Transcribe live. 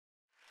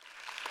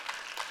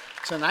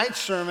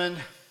Tonight's sermon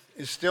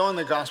is still in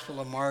the Gospel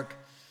of Mark,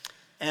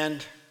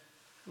 and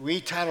we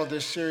titled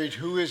this series,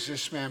 Who is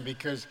This Man?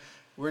 Because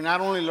we're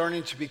not only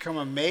learning to become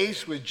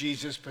amazed with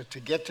Jesus, but to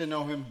get to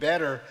know him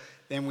better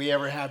than we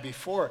ever have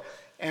before.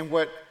 And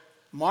what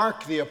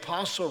Mark, the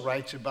apostle,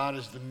 writes about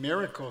is the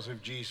miracles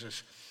of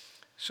Jesus.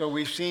 So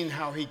we've seen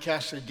how he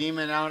cast a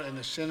demon out in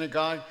the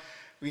synagogue.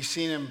 We've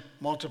seen him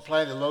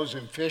multiply the loaves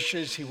and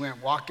fishes. He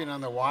went walking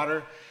on the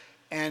water,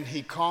 and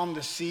he calmed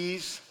the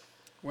seas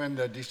when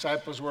the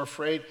disciples were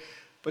afraid.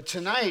 But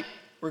tonight,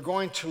 we're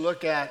going to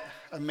look at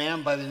a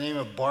man by the name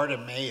of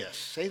Bartimaeus.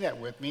 Say that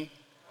with me.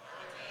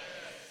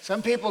 Bartimaeus.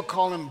 Some people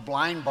call him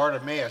blind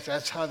Bartimaeus.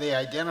 That's how they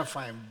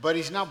identify him. But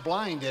he's not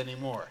blind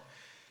anymore.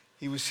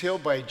 He was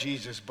healed by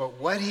Jesus. But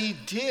what he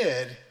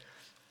did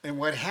and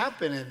what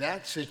happened in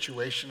that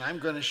situation, I'm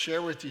going to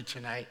share with you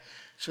tonight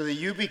so that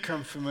you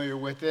become familiar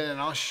with it. And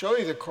I'll show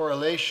you the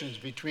correlations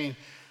between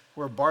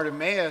where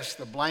Bartimaeus,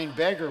 the blind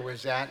beggar,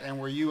 was at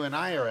and where you and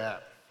I are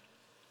at.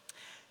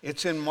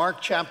 It's in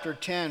Mark chapter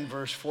 10,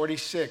 verse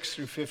 46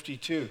 through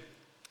 52.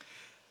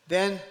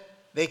 Then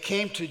they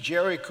came to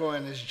Jericho,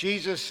 and as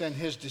Jesus and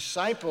his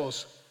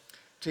disciples,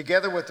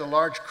 together with a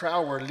large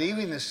crowd, were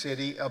leaving the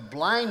city, a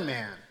blind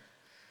man,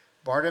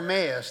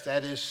 Bartimaeus,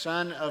 that is,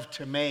 son of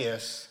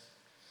Timaeus,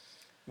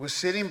 was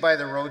sitting by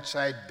the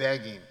roadside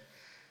begging.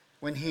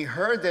 When he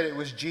heard that it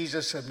was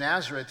Jesus of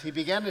Nazareth, he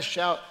began to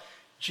shout,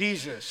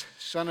 "Jesus,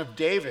 Son of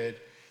David,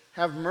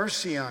 have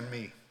mercy on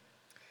me."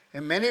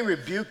 And many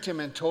rebuked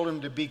him and told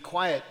him to be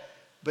quiet,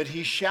 but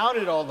he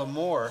shouted all the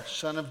more,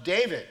 "Son of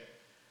David,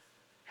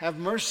 have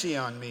mercy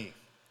on me."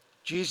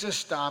 Jesus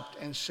stopped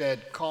and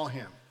said, "Call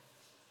him."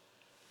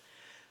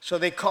 So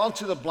they called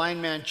to the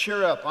blind man,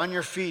 "Cheer up, on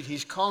your feet,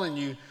 he's calling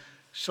you."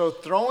 So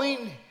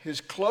throwing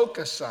his cloak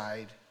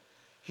aside,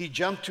 he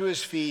jumped to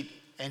his feet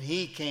and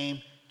he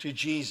came to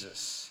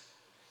Jesus.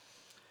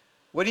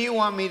 "What do you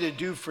want me to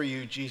do for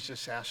you?"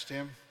 Jesus asked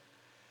him.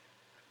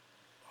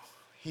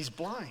 He's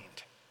blind.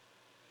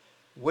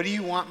 "What do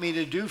you want me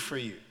to do for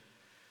you?"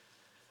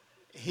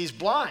 He's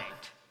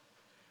blind.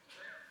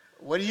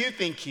 What do you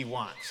think he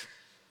wants?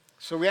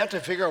 So we have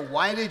to figure out,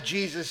 why did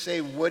Jesus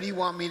say, "What do you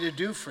want me to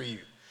do for you?"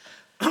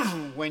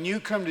 When you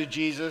come to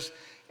Jesus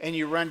and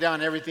you run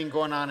down everything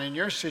going on in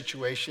your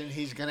situation,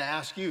 he's going to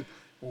ask you,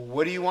 "Well,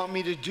 what do you want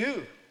me to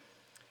do?"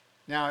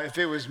 Now, if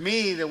it was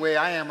me, the way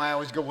I am, I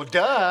always go, "Well,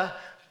 duh,"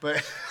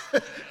 but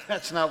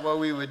that's not what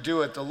we would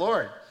do at the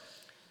Lord.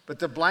 But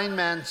the blind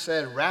man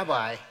said,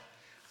 "Rabbi,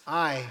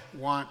 I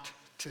want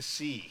to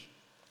see."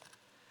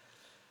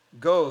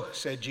 "Go,"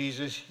 said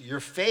Jesus, your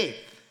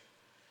faith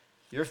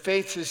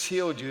has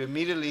healed you."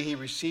 Immediately he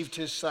received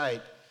his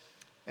sight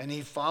and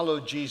he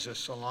followed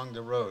Jesus along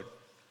the road.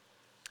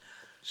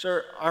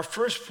 So our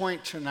first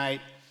point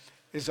tonight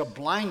is a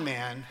blind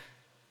man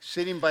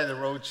sitting by the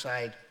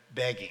roadside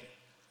begging.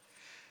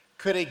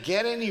 Could it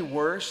get any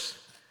worse?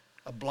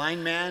 A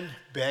blind man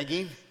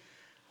begging?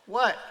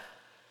 What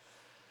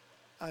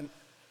an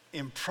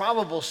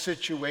improbable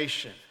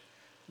situation.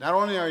 Not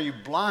only are you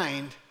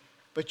blind,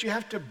 but you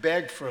have to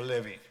beg for a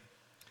living.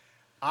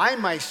 I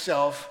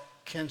myself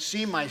can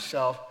see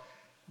myself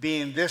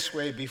being this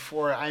way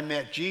before I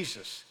met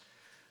Jesus.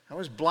 I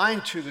was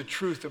blind to the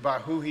truth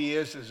about who he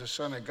is as a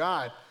son of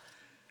God,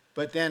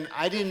 but then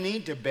I didn't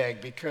need to beg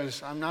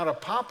because I'm not a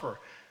pauper.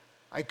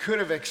 I could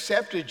have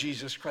accepted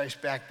Jesus Christ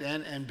back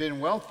then and been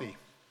wealthy.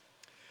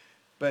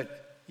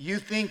 But you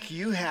think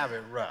you have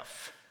it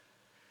rough.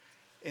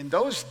 In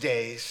those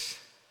days,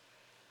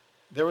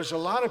 there was a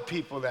lot of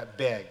people that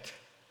begged,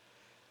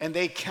 and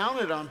they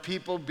counted on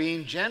people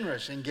being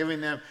generous and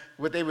giving them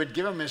what they would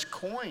give them as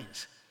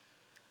coins.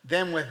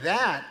 Then with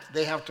that,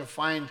 they have to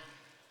find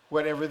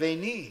whatever they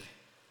need.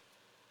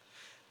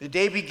 The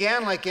day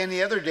began like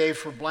any other day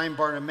for blind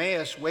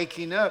Bartimaeus.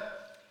 Waking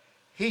up,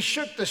 he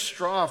shook the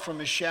straw from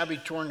his shabby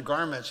torn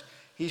garments.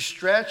 He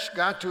stretched,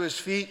 got to his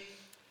feet,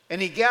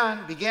 and he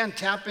began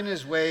tapping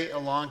his way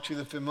along to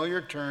the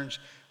familiar turns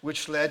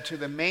which led to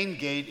the main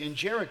gate in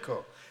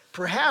Jericho.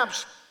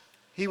 Perhaps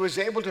he was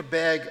able to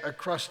beg a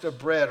crust of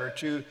bread or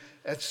two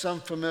at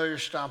some familiar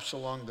stops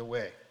along the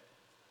way.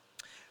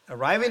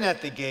 Arriving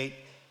at the gate,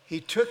 he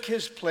took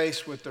his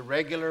place with the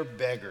regular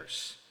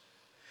beggars,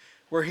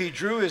 where he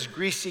drew his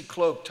greasy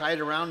cloak tight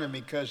around him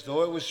because,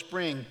 though it was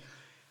spring,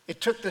 it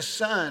took the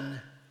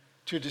sun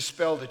to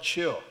dispel the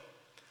chill.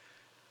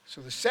 So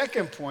the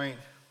second point,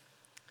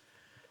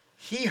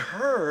 he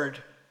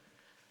heard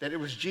that it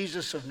was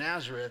Jesus of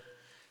Nazareth.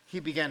 He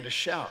began to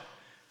shout.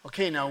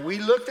 Okay, now we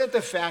looked at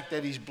the fact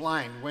that he's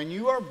blind. When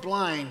you are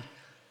blind,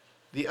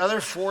 the other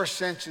four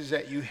senses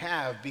that you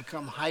have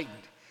become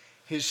heightened.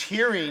 His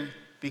hearing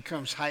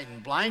becomes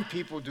heightened. Blind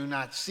people do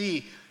not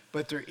see,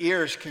 but their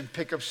ears can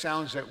pick up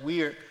sounds that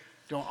we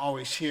don't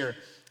always hear.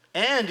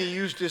 And he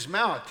used his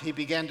mouth. He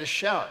began to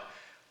shout.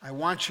 I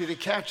want you to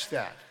catch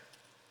that.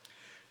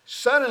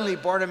 Suddenly,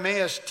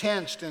 Bartimaeus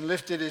tensed and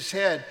lifted his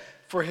head,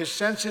 for his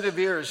sensitive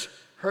ears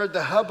heard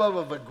the hubbub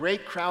of a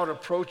great crowd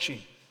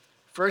approaching.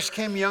 First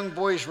came young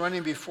boys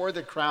running before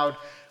the crowd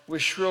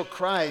with shrill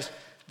cries.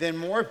 Then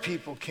more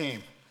people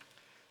came.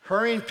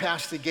 hurrying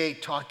past the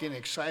gate, talking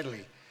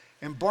excitedly.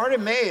 And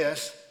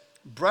Bartimaeus,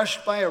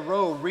 brushed by a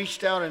robe,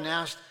 reached out and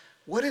asked,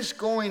 "What is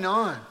going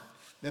on?"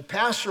 The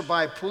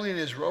passerby, pulling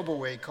his robe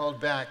away, called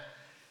back,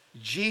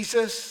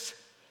 "Jesus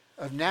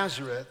of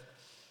Nazareth,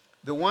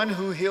 the one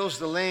who heals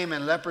the lame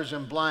and lepers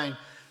and blind,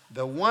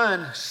 the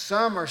one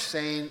some are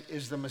saying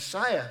is the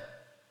Messiah,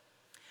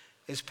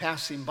 is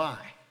passing by."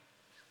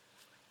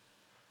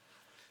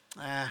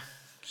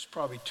 It's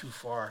probably too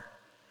far.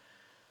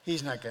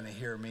 He's not going to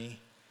hear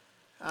me.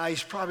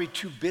 He's probably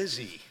too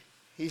busy.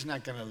 He's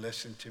not going to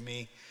listen to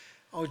me.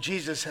 Oh,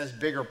 Jesus has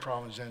bigger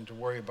problems than to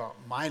worry about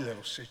my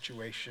little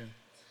situation.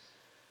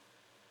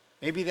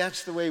 Maybe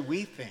that's the way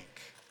we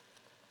think.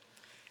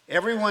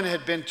 Everyone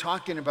had been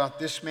talking about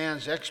this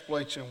man's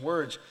exploits and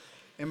words,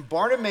 and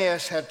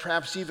Bartimaeus had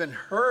perhaps even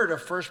heard a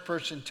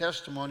first-person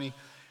testimony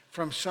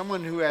from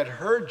someone who had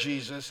heard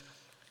Jesus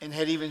and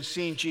had even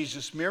seen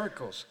Jesus'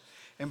 miracles.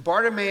 And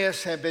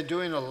Bartimaeus had been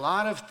doing a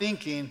lot of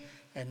thinking,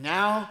 and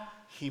now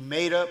he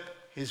made up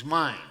his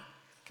mind.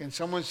 Can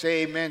someone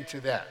say amen to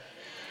that?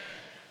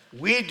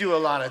 Amen. We do a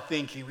lot of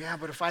thinking. Yeah,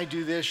 but if I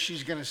do this,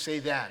 she's going to say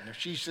that. And if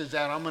she says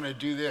that, I'm going to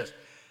do this.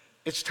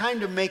 It's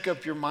time to make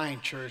up your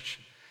mind, church.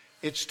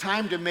 It's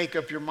time to make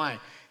up your mind.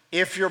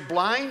 If you're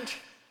blind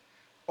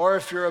or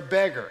if you're a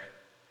beggar,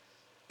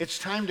 it's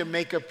time to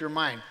make up your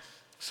mind.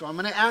 So I'm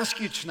going to ask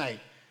you tonight,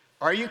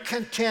 are you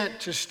content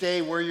to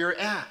stay where you're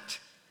at?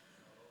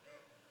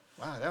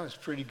 Wow, that was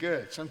pretty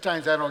good.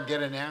 Sometimes I don't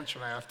get an answer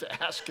and I have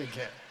to ask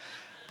again.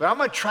 But I'm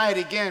going to try it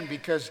again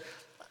because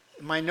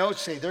my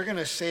notes say they're going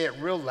to say it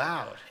real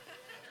loud.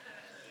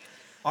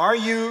 Are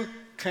you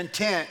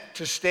content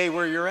to stay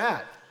where you're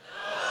at?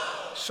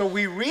 No. So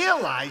we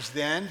realize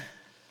then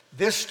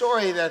this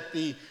story that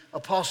the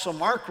Apostle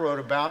Mark wrote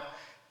about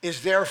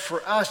is there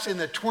for us in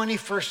the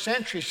 21st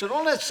century. So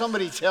don't let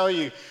somebody tell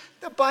you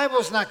the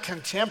Bible's not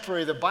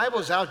contemporary, the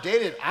Bible's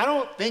outdated. I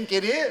don't think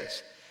it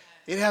is.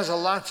 It has a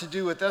lot to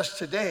do with us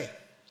today.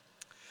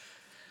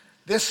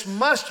 This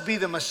must be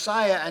the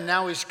Messiah, and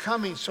now he's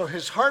coming. So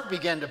his heart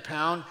began to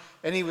pound,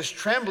 and he was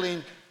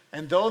trembling.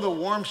 And though the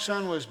warm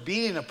sun was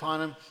beating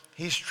upon him,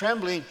 he's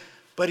trembling,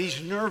 but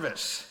he's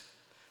nervous.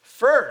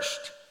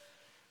 First,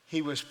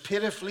 he was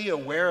pitifully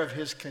aware of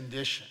his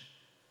condition.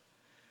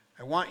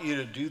 I want you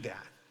to do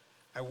that.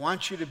 I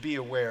want you to be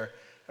aware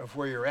of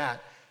where you're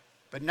at,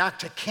 but not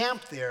to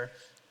camp there,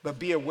 but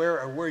be aware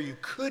of where you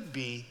could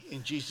be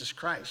in Jesus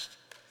Christ.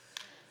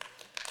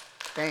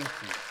 Thank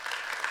you.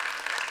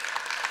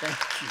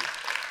 Thank you.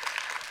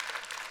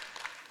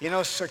 You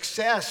know,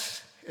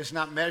 success is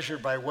not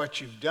measured by what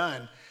you've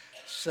done.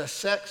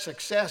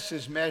 Success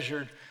is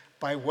measured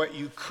by what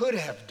you could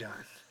have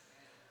done.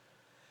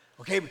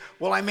 Okay,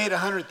 well, I made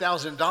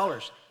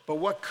 $100,000, but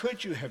what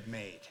could you have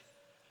made?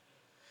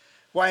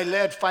 Well, I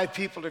led 5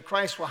 people to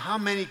Christ. Well, how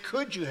many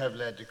could you have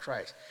led to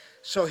Christ?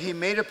 So he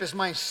made up his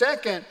mind.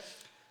 Second,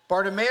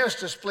 Bartimaeus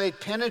displayed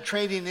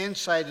penetrating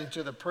insight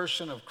into the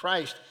person of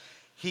Christ.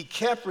 He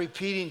kept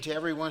repeating to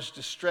everyone's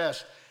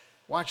distress,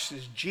 watch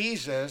this,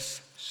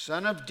 Jesus,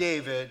 son of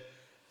David,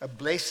 a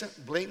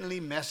blatantly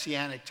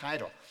messianic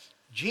title.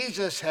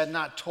 Jesus had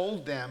not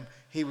told them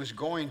he was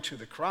going to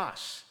the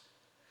cross.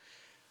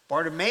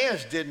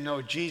 Bartimaeus didn't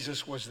know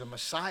Jesus was the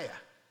Messiah.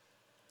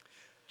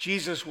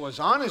 Jesus was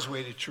on his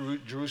way to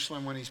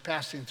Jerusalem when he's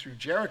passing through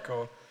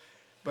Jericho,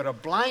 but a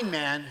blind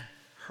man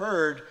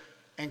heard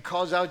and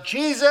calls out,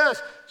 Jesus,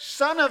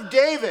 son of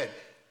David.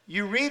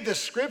 You read the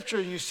scripture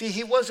and you see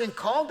he wasn't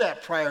called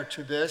that prior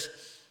to this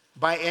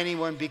by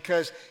anyone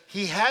because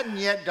he hadn't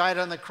yet died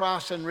on the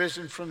cross and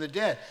risen from the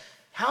dead.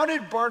 How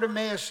did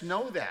Bartimaeus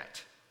know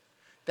that?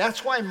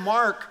 That's why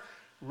Mark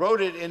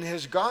wrote it in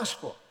his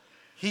gospel.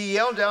 He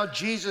yelled out,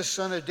 Jesus,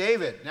 son of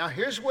David. Now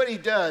here's what he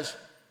does.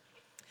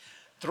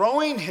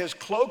 Throwing his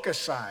cloak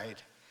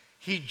aside,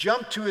 he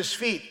jumped to his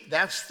feet.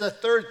 That's the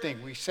third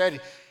thing. We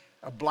said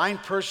a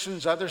blind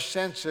person's other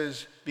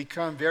senses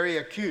become very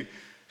acute.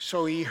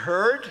 So he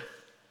heard,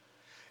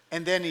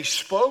 and then he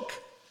spoke,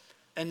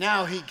 and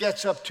now he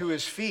gets up to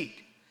his feet.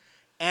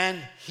 And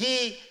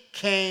he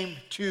came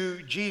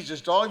to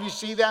Jesus. Do all of you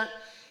see that?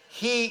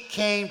 He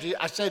came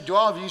to, I said, do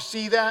all of you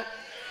see that?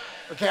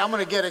 Okay, I'm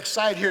going to get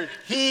excited here.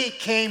 He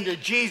came to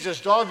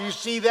Jesus. Do all of you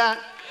see that?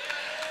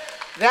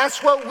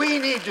 That's what we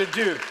need to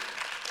do.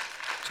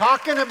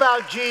 Talking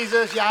about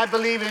Jesus. Yeah, I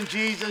believe in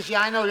Jesus.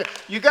 Yeah, I know that.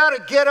 You got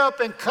to get up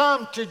and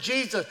come to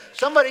Jesus.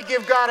 Somebody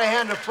give God a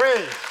hand of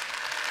praise.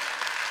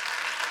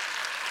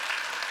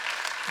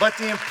 But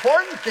the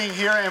important thing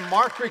here, and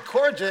Mark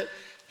records it,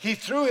 he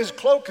threw his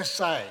cloak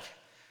aside.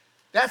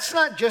 That's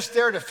not just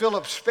there to fill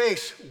up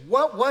space.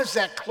 What was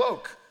that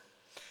cloak?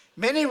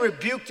 Many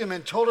rebuked him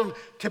and told him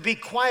to be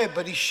quiet,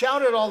 but he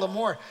shouted all the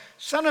more,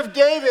 Son of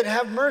David,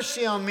 have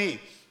mercy on me.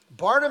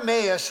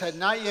 Bartimaeus had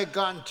not yet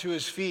gotten to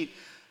his feet.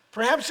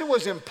 Perhaps it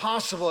was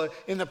impossible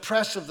in the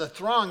press of the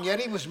throng, yet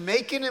he was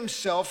making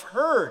himself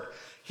heard.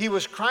 He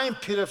was crying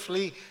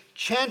pitifully,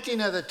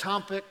 chanting at the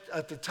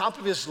top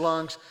of his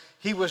lungs.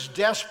 He was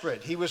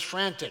desperate. He was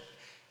frantic.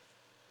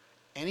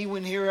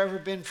 Anyone here ever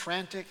been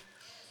frantic?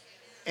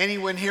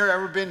 Anyone here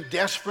ever been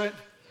desperate?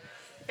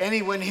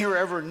 Anyone here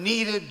ever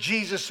needed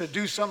Jesus to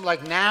do something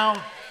like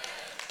now?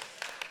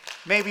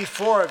 Maybe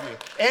 4 of you.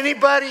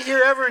 Anybody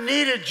here ever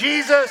needed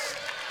Jesus?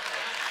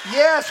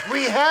 Yes,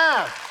 we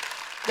have.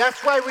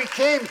 That's why we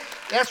came.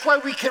 That's why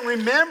we can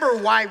remember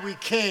why we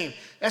came.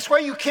 That's why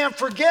you can't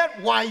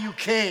forget why you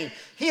came.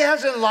 He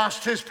hasn't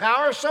lost his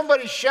power.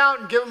 Somebody shout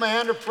and give him a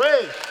hand of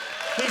praise.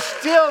 He's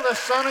still the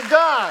Son of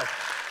God.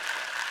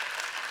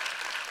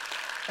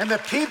 And the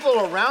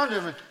people around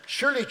him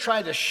surely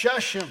tried to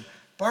shush him.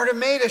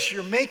 Bartimaeus,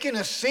 you're making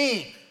a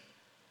scene.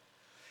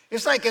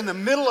 It's like in the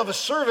middle of a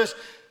service,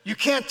 you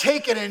can't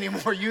take it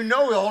anymore. You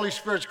know the Holy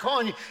Spirit's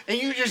calling you,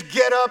 and you just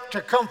get up to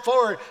come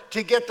forward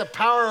to get the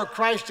power of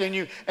Christ in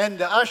you, and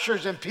the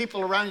ushers and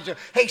people around you say,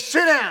 hey,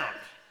 sit down.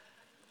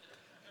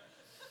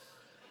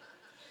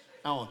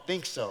 I don't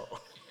think so.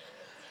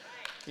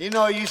 You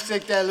know, you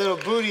stick that little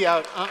booty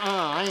out,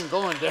 I ain't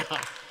going down.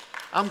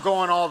 I'm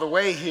going all the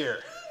way here.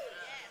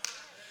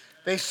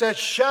 They said,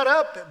 shut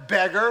up,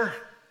 beggar.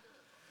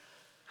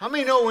 How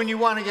many know when you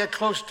want to get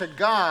close to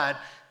God,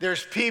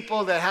 there's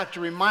people that have to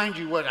remind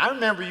you what? I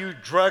remember you,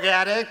 drug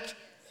addict.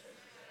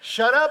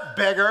 Shut up,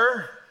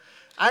 beggar.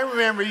 I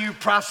remember you,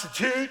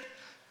 prostitute.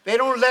 They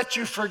don't let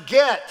you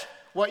forget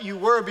what you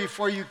were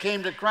before you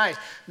came to Christ.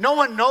 No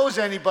one knows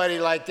anybody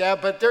like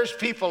that, but there's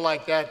people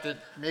like that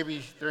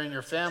maybe they're in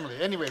your family.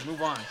 Anyway,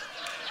 move on.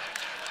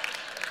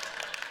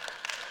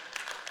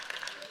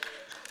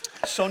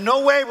 So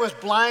no way was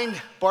blind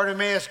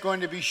Bartimaeus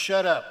going to be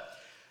shut up.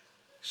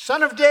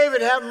 Son of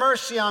David, have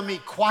mercy on me.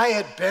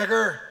 Quiet,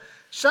 beggar.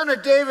 Son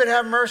of David,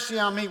 have mercy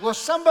on me. Will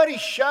somebody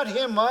shut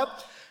him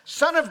up?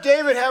 Son of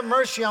David, have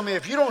mercy on me.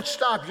 If you don't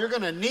stop, you're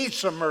going to need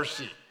some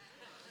mercy.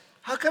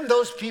 How come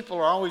those people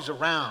are always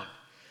around?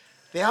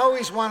 They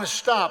always want to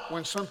stop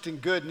when something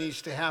good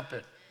needs to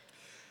happen.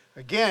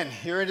 Again,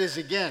 here it is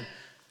again.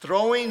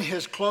 Throwing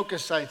his cloak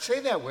aside. Say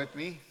that with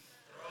me.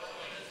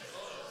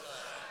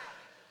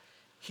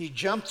 He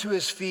jumped to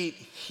his feet.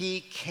 He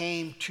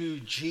came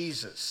to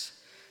Jesus.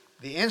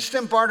 The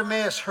instant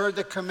Bartimaeus heard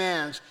the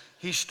commands,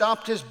 he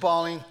stopped his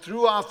bawling,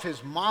 threw off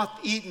his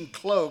moth-eaten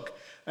cloak,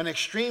 an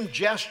extreme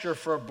gesture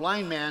for a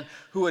blind man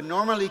who would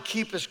normally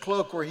keep his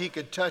cloak where he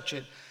could touch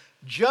it,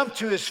 jumped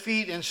to his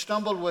feet and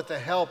stumbled with the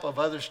help of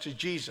others to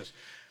Jesus.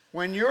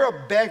 When you're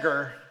a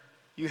beggar,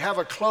 you have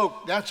a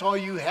cloak, that's all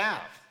you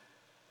have.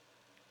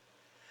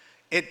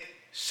 It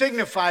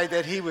signified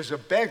that he was a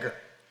beggar.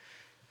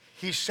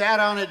 He sat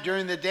on it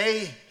during the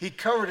day, he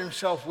covered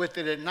himself with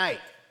it at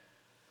night.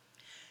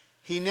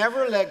 He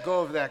never let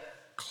go of that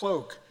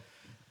cloak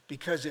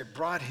because it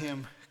brought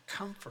him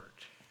comfort.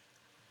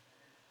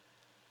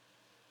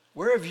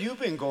 Where have you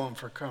been going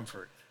for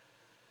comfort?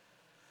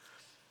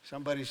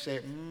 Somebody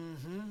say,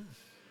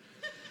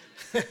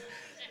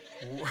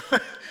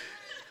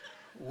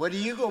 What do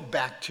you go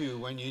back to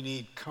when you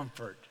need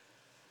comfort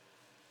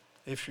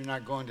if you're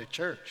not going to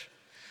church?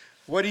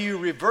 What do you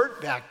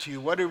revert back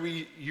to? What do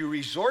you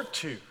resort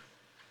to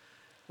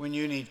when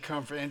you need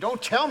comfort? And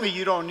don't tell me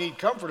you don't need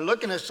comfort.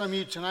 Looking at some of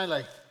you tonight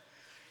like,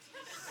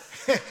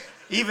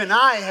 even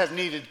I have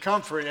needed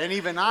comfort, and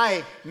even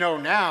I know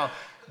now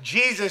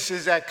Jesus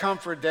is that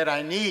comfort that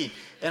I need.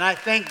 And I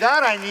thank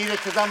God I need it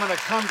because I'm going to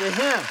come to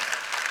him.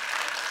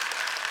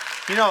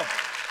 You know,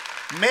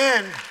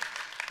 men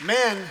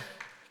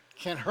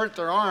can hurt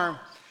their arm,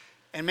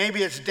 and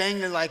maybe it's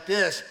dangling like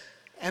this,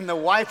 and the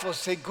wife will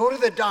say, go to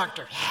the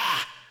doctor.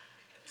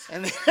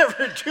 And they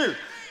never do.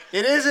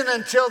 It isn't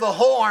until the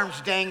whole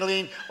arm's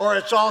dangling or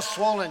it's all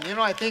swollen. You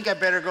know, I think I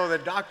better go to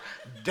the doctor.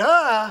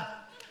 Duh.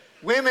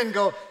 Women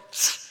go,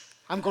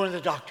 I'm going to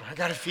the doctor. I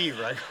got a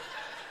fever.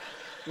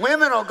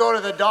 Women will go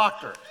to the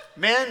doctor.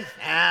 Men,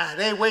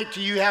 they wait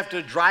till you have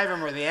to drive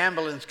them or the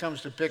ambulance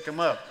comes to pick them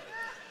up.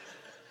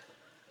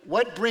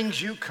 What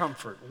brings you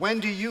comfort? When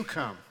do you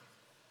come?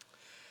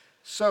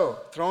 So,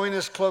 throwing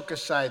his cloak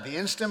aside, the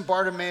instant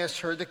Bartimaeus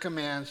heard the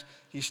commands,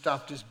 he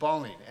stopped his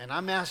bawling. And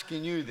I'm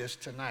asking you this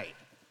tonight.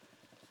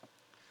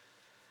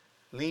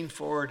 Lean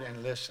forward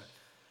and listen.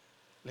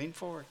 Lean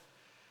forward.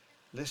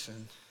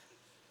 Listen.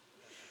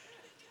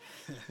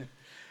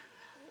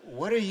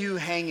 What are you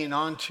hanging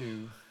on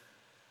to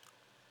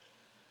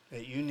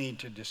that you need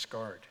to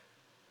discard?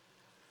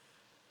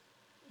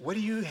 What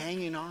are you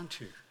hanging on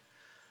to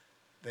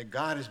that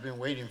God has been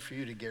waiting for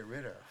you to get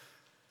rid of?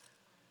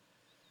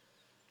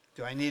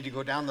 Do I need to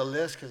go down the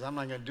list? Because I'm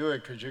not going to do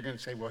it because you're going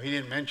to say, well, he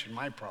didn't mention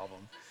my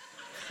problem.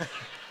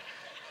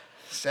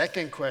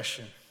 Second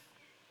question.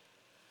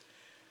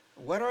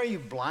 What are you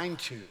blind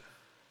to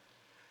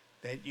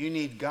that you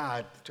need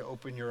God to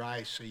open your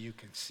eyes so you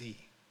can see?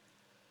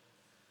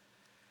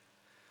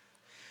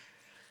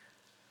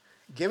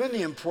 Given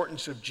the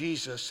importance of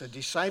Jesus, the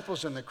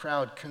disciples in the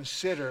crowd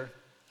consider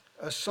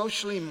a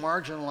socially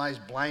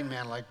marginalized blind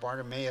man like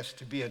Bartimaeus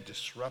to be a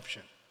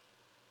disruption.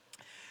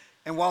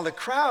 And while the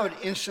crowd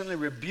instantly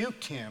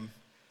rebuked him,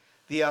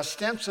 the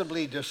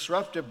ostensibly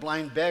disruptive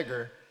blind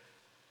beggar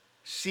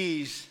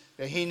sees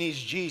that he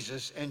needs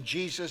Jesus, and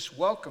Jesus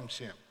welcomes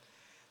him.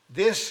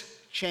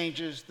 This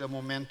changes the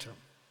momentum.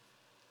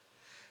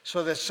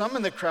 So that some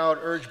in the crowd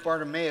urged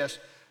Bartimaeus,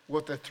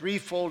 with a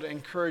threefold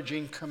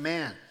encouraging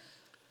command.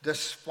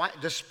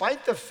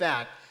 Despite the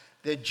fact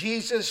that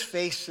Jesus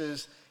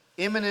faces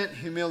imminent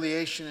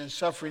humiliation and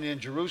suffering in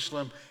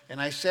Jerusalem,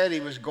 and I said he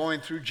was going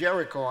through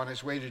Jericho on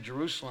his way to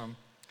Jerusalem,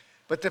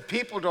 but the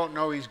people don't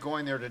know he's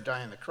going there to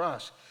die on the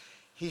cross,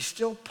 he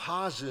still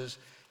pauses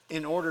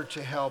in order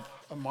to help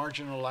a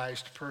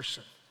marginalized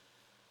person.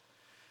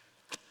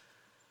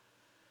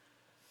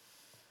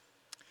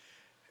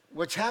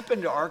 What's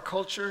happened to our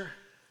culture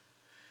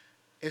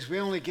is we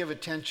only give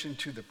attention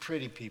to the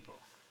pretty people,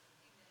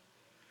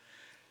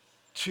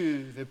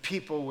 to the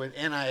people with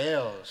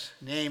NILs,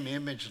 name,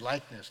 image,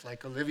 likeness,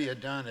 like Olivia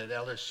Dunn at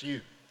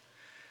LSU.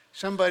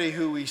 Somebody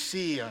who we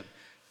see on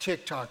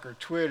TikTok or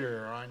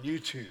Twitter or on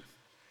YouTube.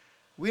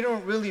 We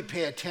don't really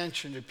pay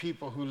attention to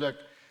people who look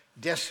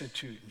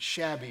destitute and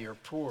shabby or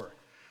poor,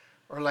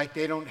 or like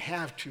they don't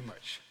have too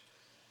much.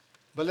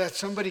 But let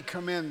somebody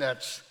come in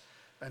that's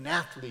an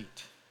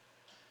athlete,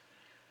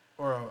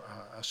 or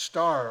a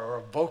star, or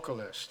a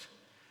vocalist.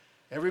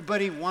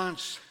 Everybody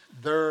wants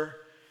their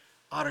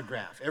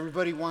autograph.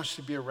 Everybody wants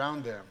to be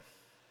around them.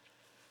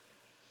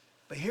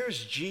 But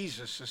here's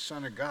Jesus, the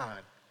Son of God.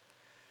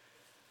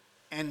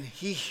 And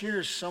he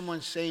hears someone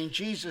saying,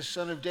 Jesus,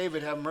 Son of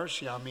David, have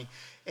mercy on me.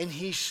 And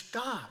he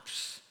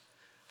stops.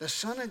 The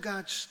Son of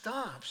God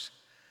stops.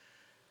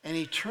 And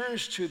he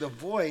turns to the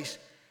voice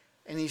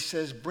and he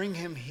says, bring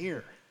him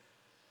here.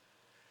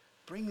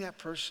 Bring that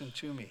person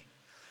to me.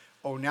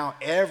 Oh, now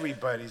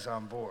everybody's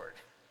on board.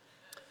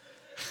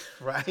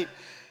 Right?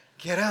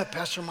 Get up.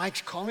 Pastor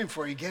Mike's calling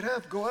for you. Get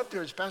up. Go up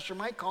there. It's Pastor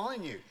Mike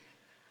calling you.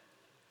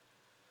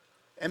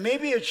 And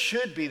maybe it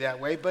should be that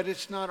way, but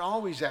it's not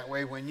always that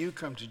way when you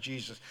come to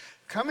Jesus.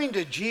 Coming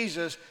to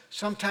Jesus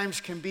sometimes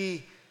can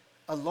be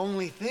a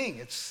lonely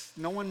thing.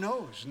 No one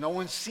knows. No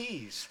one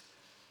sees.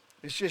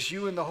 It's just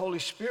you and the Holy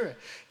Spirit.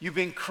 You've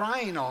been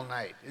crying all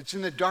night. It's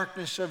in the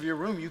darkness of your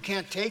room. You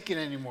can't take it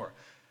anymore.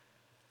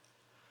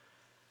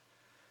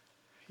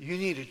 You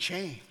need a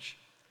change.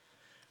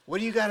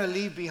 What do you got to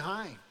leave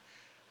behind?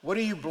 What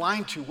are you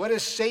blind to? What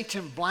has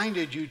Satan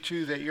blinded you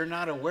to that you're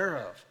not aware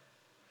of?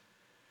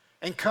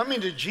 And coming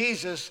to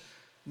Jesus,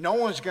 no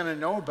one's going to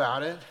know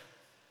about it.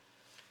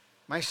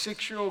 My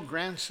 6-year-old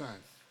grandson,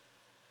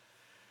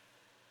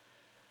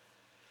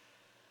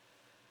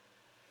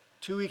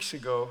 2 weeks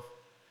ago,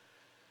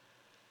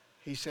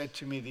 he said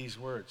to me these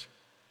words,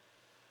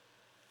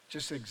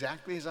 just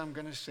exactly as I'm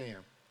going to say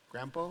them.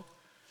 Grandpa?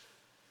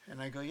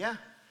 And I go, yeah.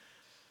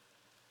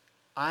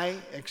 I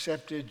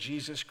accepted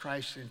Jesus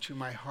Christ into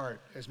my heart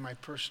as my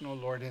personal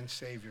Lord and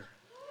Savior.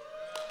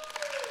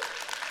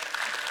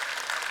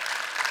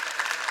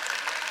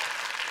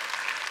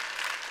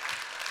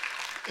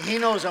 He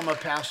knows I'm a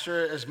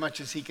pastor as much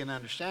as he can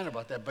understand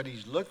about that, but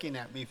he's looking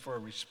at me for a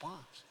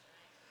response.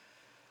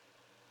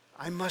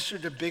 I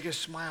mustered the biggest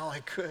smile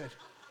I could.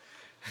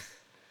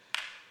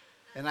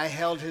 And I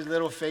held his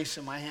little face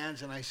in my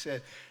hands and I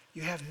said,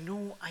 you have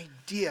no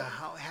idea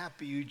how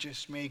happy you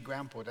just made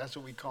Grandpa. That's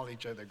what we call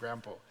each other,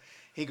 Grandpa.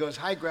 He goes,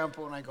 hi,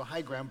 Grandpa, and I go,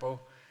 hi, Grandpa.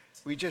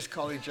 We just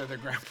call each other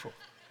Grandpa.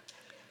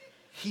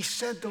 He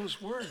said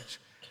those words.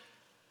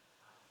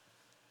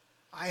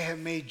 I have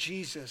made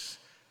Jesus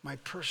my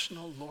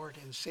personal Lord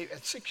and Savior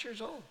at 6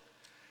 years old.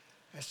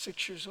 At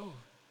 6 years old.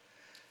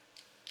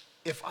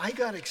 If I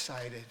got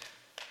excited,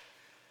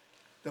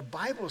 the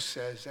Bible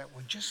says that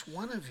when just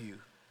one of you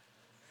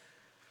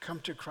come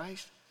to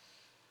Christ,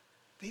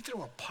 they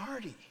throw a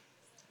party.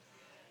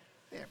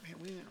 Yeah, man,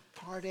 we're in a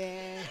party.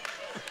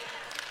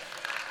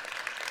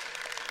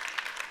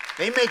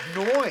 They make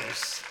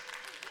noise.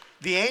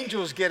 The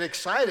angels get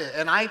excited.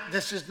 And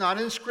this is not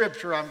in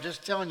Scripture. I'm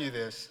just telling you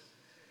this.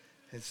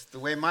 It's the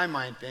way my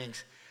mind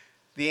thinks.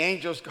 The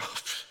angels go,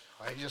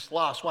 I just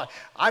lost. Why?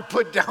 I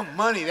put down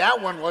money.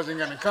 That one wasn't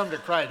going to come to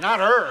Christ. Not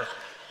her.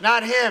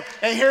 Not him.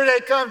 And here they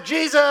come.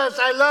 Jesus,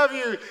 I love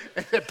you.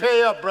 And they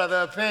pay up,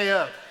 brother. Pay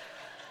up.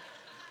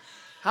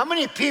 How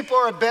many people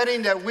are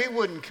betting that we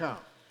wouldn't come?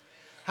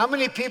 How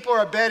many people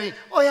are betting,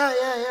 oh,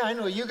 yeah, I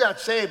know you got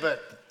saved,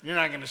 but you're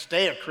not going to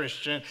stay a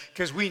Christian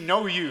because we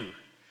know you.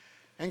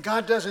 And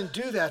God doesn't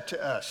do that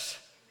to us.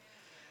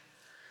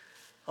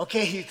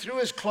 Okay, he threw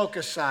his cloak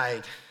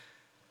aside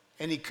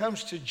and he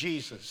comes to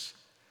Jesus.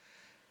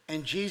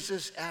 And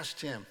Jesus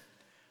asked him,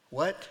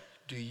 what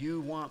do you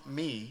want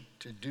me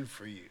to do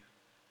for you?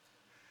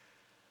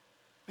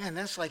 Man,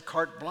 that's like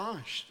carte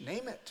blanche.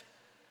 Name it.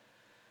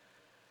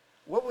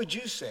 What would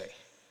you say?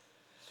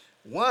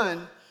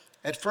 One,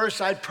 at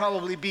first I'd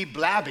probably be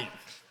blabbing.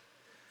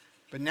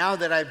 But now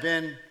that I've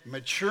been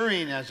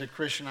maturing as a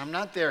Christian, I'm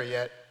not there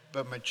yet,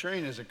 but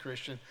maturing as a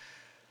Christian,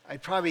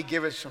 I'd probably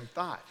give it some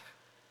thought.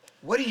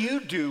 What do you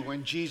do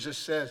when Jesus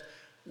says,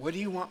 what do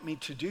you want me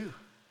to do?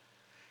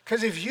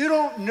 Because if you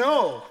don't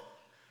know,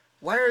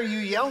 why are you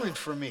yelling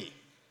for me?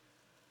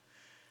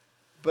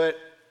 But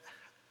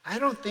I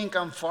don't think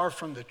I'm far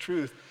from the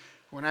truth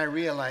when I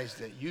realize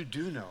that you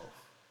do know.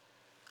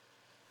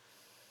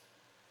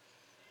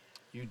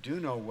 You do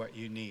know what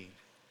you need.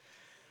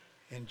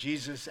 And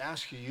Jesus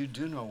asks you, you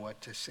do know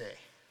what to say.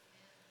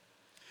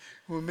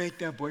 Well, make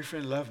that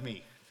boyfriend love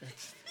me.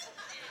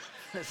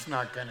 That's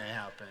not going to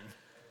happen.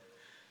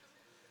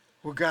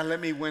 Well, God, let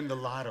me win the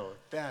lotto.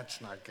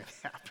 That's not going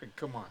to happen.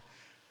 Come on.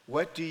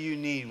 What do you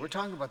need? We're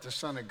talking about the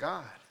Son of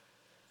God.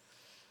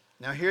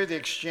 Now, hear the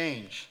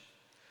exchange.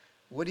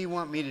 What do you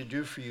want me to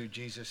do for you?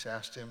 Jesus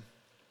asked him.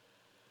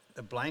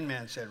 The blind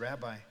man said,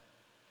 Rabbi,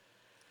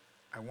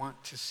 I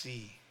want to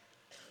see.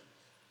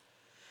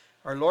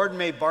 Our Lord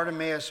made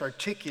Bartimaeus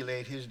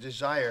articulate his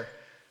desire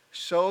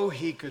so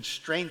he could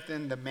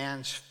strengthen the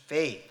man's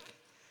faith.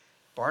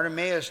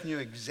 Bartimaeus knew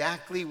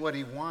exactly what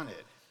he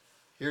wanted.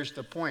 Here's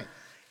the point.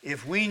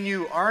 If we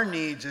knew our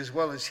needs as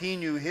well as he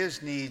knew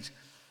his needs,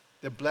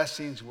 the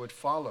blessings would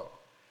follow.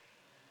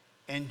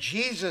 And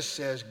Jesus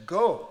says,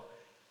 go,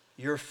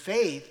 your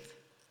faith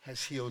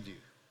has healed you.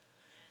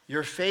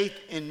 Your faith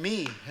in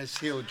me has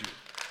healed you.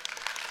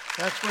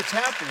 That's what's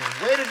happening.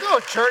 Way to go,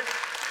 church.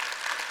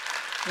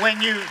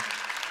 When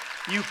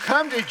you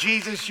come to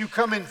Jesus, you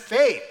come in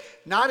faith.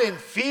 Not in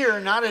fear,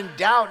 not in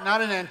doubt,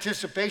 not in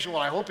anticipation.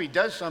 Well, I hope he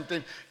does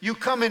something. You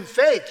come in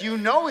faith. You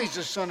know he's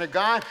the Son of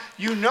God.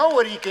 You know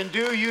what he can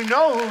do. You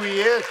know who he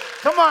is.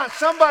 Come on,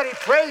 somebody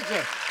praise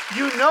him.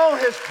 You know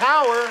his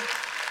power.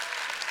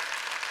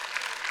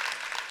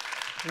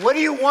 What do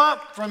you want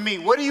from me?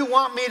 What do you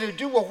want me to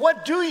do? Well,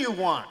 what do you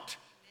want?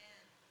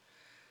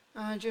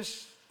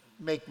 Just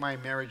make my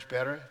marriage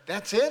better.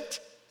 That's it?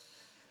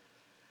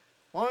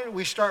 Why don't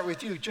we start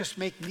with you? Just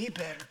make me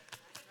better.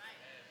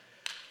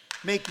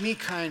 Make me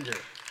kinder.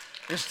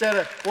 Instead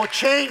of, well,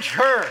 change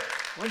her. Why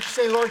don't you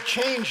say, Lord,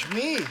 change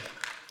me?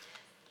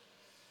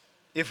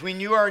 If we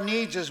knew our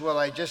needs as well,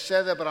 I just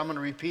said that, but I'm going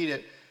to repeat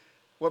it.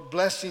 What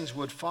blessings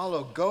would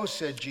follow? Go,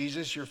 said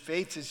Jesus, your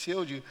faith has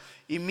healed you.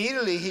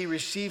 Immediately he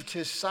received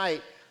his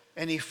sight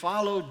and he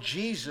followed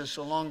Jesus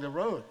along the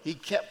road. He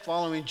kept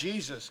following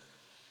Jesus.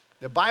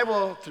 The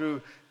Bible,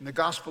 through the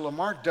Gospel of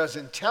Mark,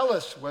 doesn't tell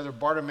us whether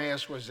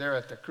Bartimaeus was there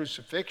at the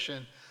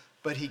crucifixion,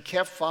 but he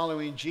kept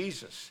following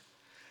Jesus.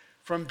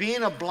 From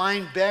being a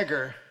blind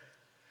beggar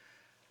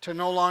to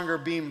no longer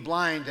being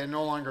blind and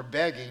no longer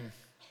begging,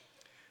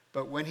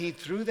 but when he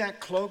threw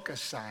that cloak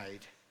aside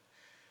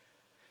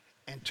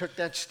and took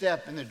that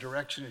step in the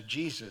direction of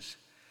Jesus,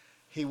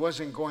 he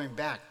wasn't going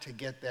back to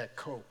get that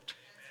coat.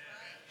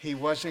 He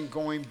wasn't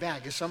going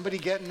back. Is somebody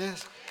getting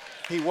this?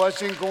 He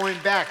wasn't going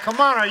back. Come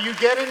on, are you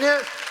getting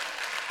this?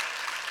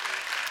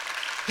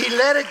 He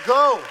let it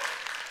go.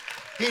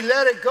 He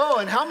let it go.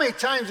 And how many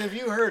times have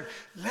you heard,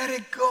 let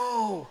it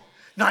go?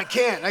 No, I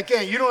can't.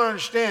 You don't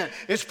understand.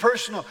 It's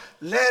personal.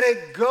 Let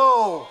it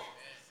go.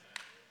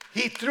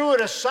 He threw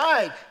it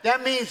aside.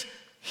 That means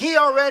he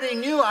already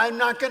knew I'm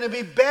not going to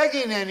be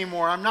begging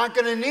anymore. I'm not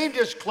going to need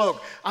this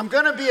cloak. I'm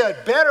going to be a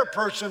better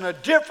person, a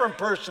different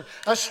person,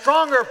 a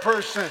stronger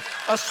person,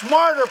 a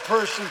smarter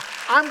person.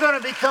 I'm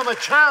going to become a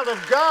child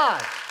of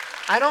God.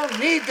 I don't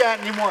need that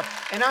anymore.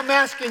 And I'm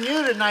asking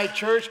you tonight,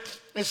 church,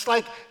 it's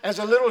like as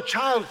a little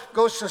child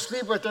goes to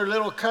sleep with their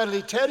little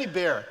cuddly teddy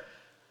bear.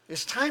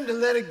 It's time to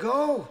let it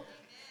go.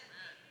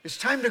 It's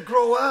time to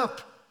grow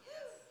up.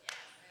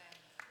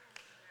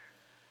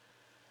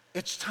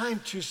 It's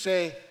time to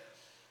say,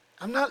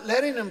 I'm not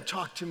letting them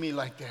talk to me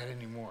like that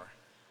anymore.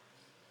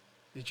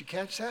 Did you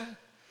catch that?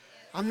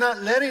 I'm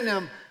not letting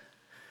them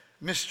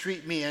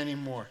mistreat me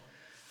anymore.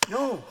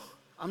 No,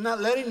 I'm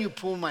not letting you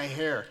pull my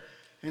hair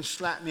and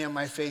slap me on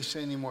my face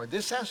anymore.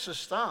 This has to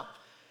stop.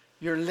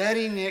 You're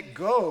letting it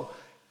go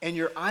and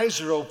your eyes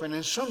are open.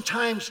 And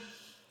sometimes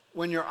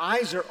when your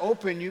eyes are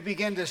open, you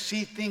begin to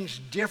see things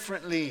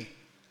differently.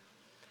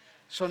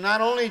 So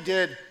not only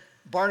did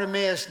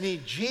Bartimaeus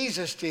need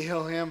Jesus to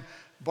heal him,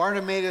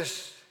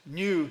 Bartimaeus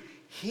knew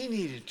he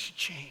needed to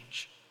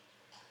change.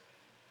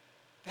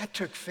 That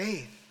took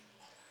faith.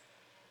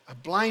 A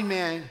blind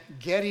man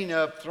getting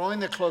up, throwing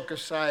the cloak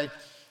aside,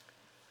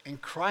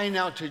 and crying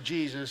out to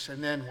Jesus.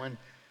 And then when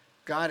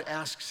God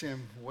asks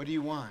him, what do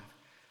you want?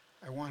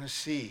 I want to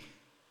see.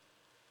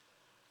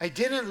 I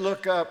didn't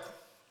look up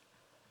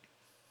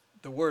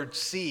the word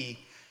see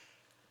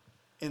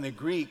in the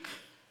Greek.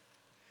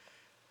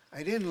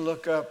 I didn't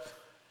look up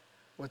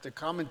what the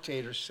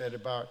commentators said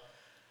about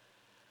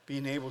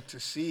being able to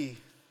see.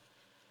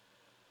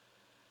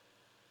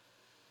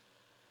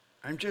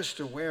 I'm just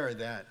aware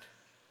that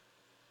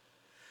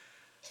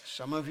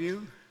some of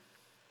you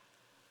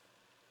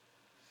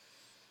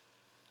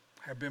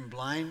have been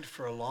blind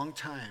for a long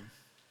time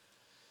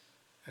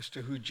as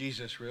to who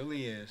Jesus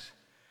really is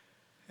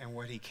and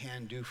what he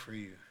can do for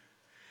you.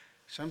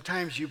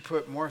 Sometimes you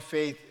put more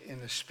faith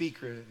in the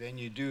speaker than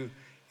you do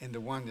in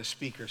the one the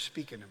speaker's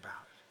speaking about.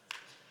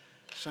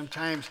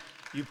 Sometimes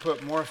you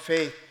put more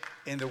faith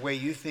in the way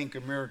you think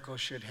a miracle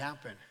should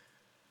happen.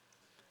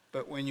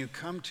 But when you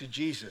come to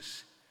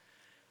Jesus,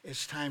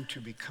 it's time to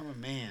become a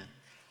man.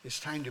 It's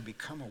time to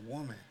become a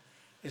woman.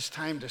 It's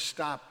time to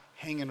stop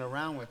hanging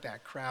around with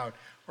that crowd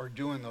or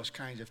doing those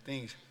kinds of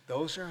things.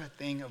 Those are a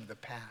thing of the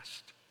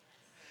past.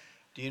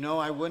 Do you know,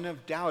 I wouldn't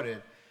have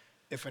doubted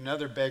if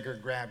another beggar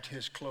grabbed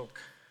his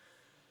cloak.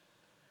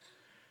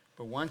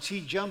 But once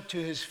he jumped to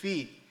his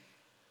feet,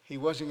 he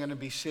wasn't going to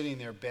be sitting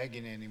there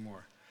begging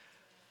anymore.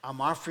 I'm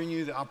offering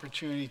you the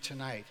opportunity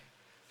tonight.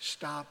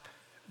 Stop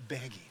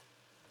begging.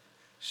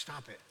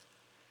 Stop it.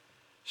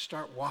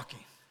 Start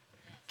walking.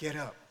 Get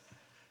up.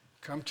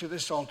 Come to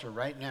this altar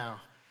right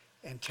now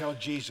and tell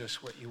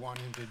Jesus what you want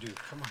him to do.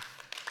 Come on.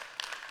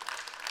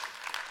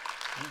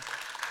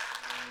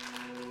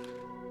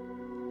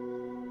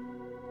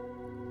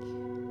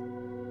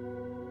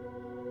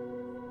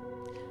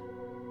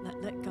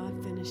 Let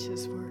God finish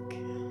his work.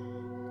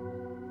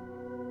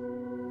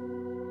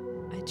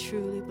 I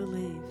truly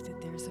believe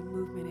that there's a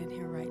movement in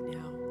here right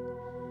now.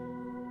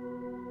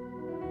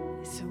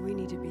 So we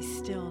need to be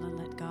still and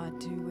let God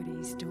do what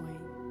he's doing.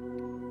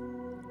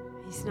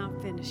 He's not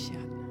finished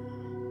yet.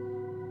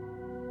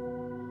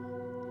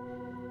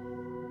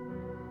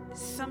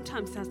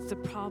 Sometimes that's the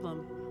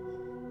problem.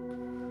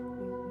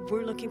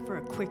 We're looking for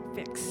a quick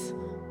fix.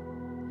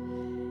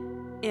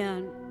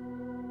 And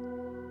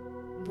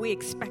we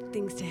expect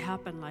things to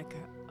happen like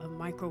a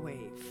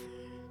microwave.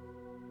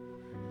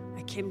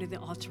 I came to the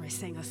altar, I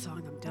sang a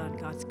song, I'm done,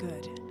 God's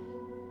good.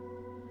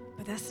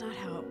 But that's not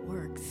how it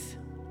works.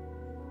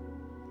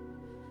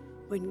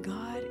 When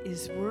God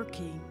is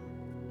working,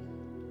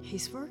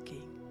 he's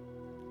working.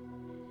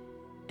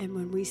 And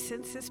when we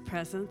sense his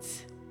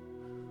presence,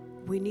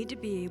 we need to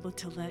be able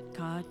to let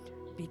God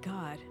be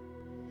God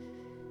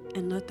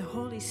and let the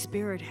Holy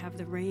Spirit have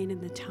the reign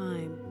and the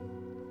time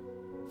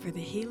for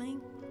the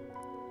healing,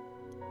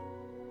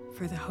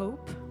 for the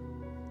hope.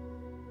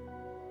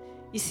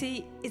 You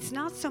see, it's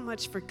not so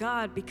much for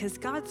God because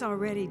God's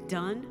already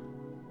done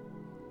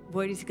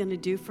what he's going to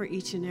do for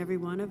each and every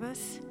one of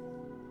us.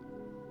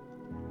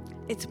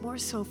 It's more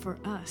so for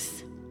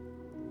us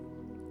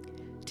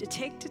to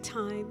take the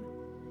time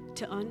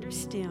to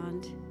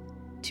understand,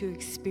 to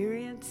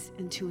experience,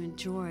 and to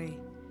enjoy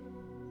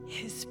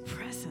his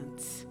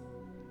presence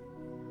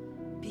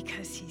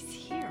because he's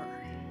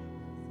here.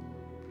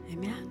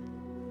 Amen?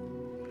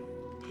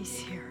 He's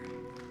here.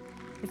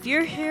 If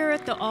you're here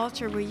at the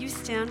altar, will you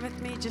stand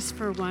with me just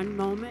for one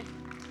moment?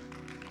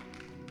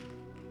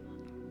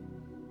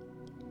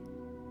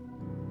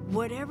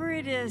 Whatever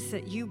it is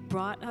that you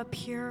brought up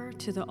here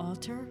to the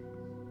altar,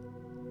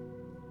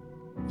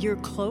 your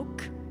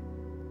cloak,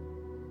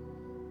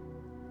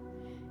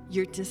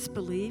 your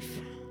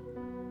disbelief,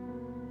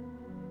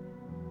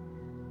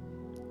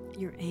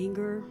 your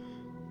anger,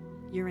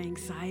 your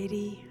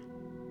anxiety,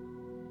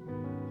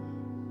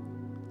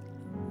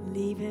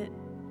 leave it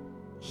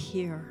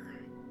here.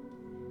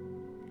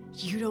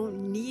 You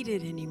don't need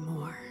it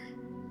anymore.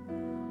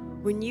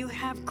 When you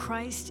have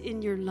Christ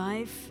in your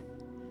life,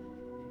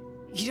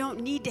 you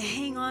don't need to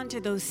hang on to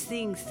those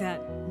things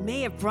that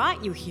may have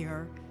brought you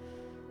here,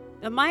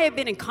 that might have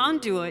been a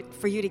conduit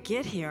for you to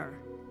get here,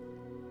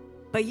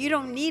 but you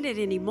don't need it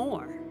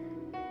anymore.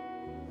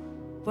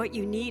 What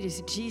you need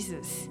is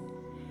Jesus.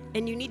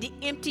 And you need to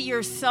empty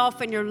yourself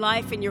and your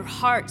life and your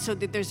heart so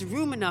that there's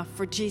room enough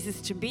for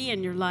Jesus to be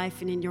in your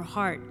life and in your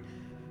heart,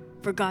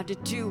 for God to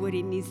do what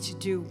he needs to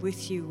do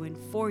with you and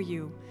for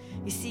you.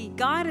 You see,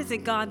 God is a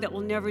God that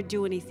will never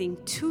do anything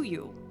to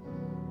you,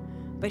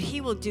 but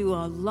he will do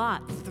a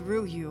lot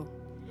through you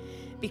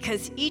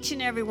because each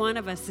and every one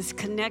of us is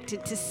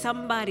connected to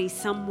somebody,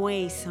 some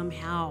way,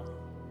 somehow.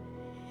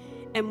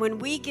 And when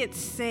we get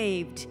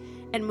saved,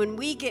 and when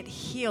we get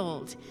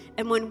healed,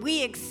 and when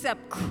we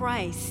accept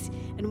Christ,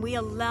 and we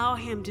allow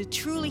him to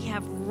truly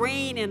have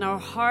reign in our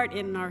heart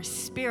and in our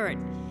spirit,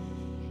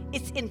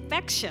 it's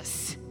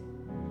infectious.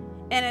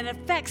 And it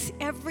affects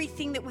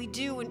everything that we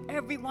do and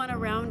everyone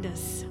around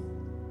us.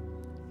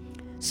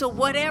 So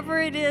whatever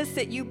it is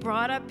that you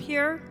brought up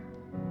here,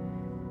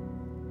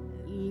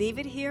 leave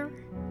it here,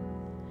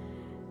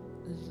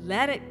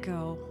 let it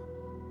go,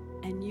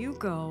 and you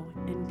go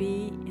and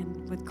be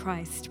in with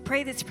Christ.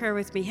 Pray this prayer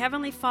with me.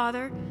 Heavenly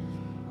Father,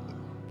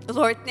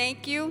 Lord,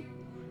 thank you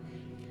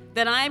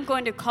that I am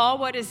going to call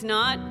what is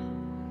not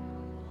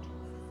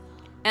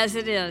as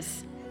it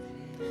is.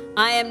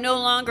 I am no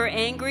longer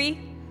angry.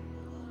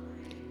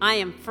 I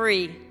am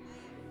free.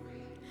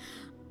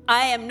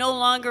 I am no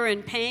longer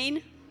in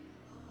pain.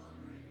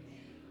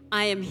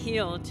 I am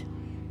healed.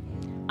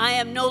 I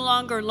am no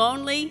longer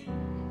lonely.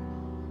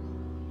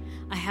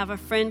 I have a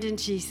friend in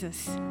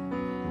Jesus.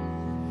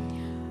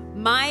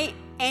 My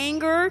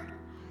anger,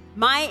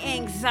 my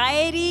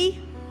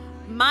anxiety,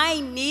 my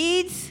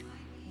needs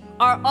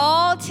are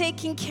all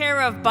taken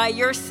care of by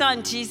your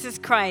Son, Jesus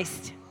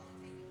Christ.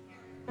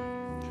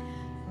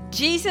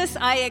 Jesus,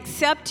 I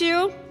accept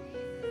you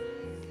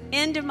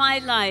into my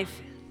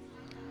life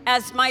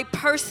as my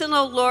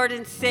personal Lord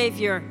and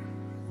Savior.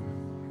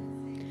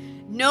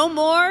 No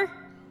more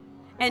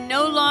and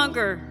no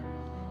longer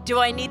do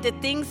I need the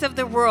things of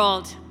the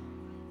world.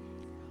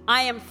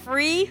 I am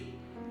free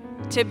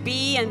to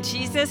be in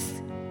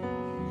Jesus,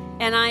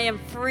 and I am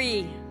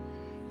free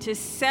to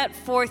set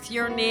forth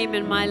your name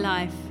in my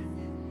life.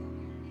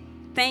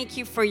 Thank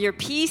you for your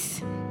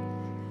peace,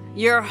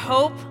 your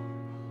hope.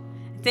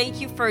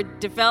 Thank you for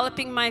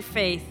developing my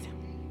faith.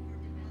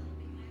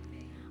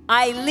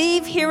 I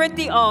leave here at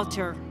the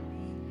altar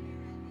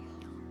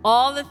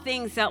all the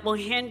things that will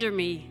hinder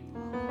me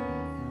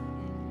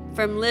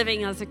from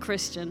living as a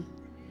Christian.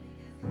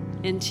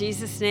 In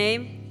Jesus'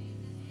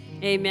 name,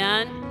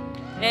 amen,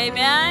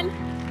 amen,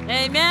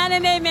 amen,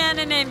 and amen,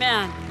 and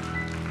amen.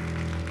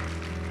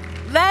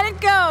 Let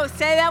it go.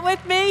 Say that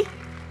with me.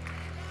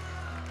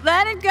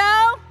 Let it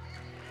go.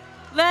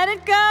 Let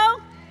it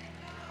go.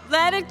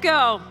 Let it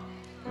go.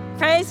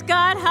 Praise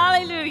God.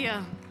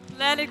 Hallelujah.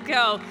 Let it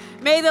go.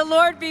 May the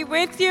Lord be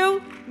with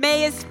you.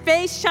 May his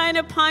face shine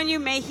upon you.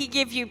 May he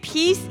give you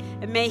peace,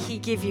 and may he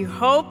give you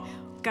hope.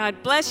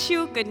 God bless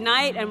you. Good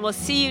night, and we'll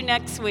see you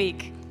next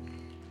week.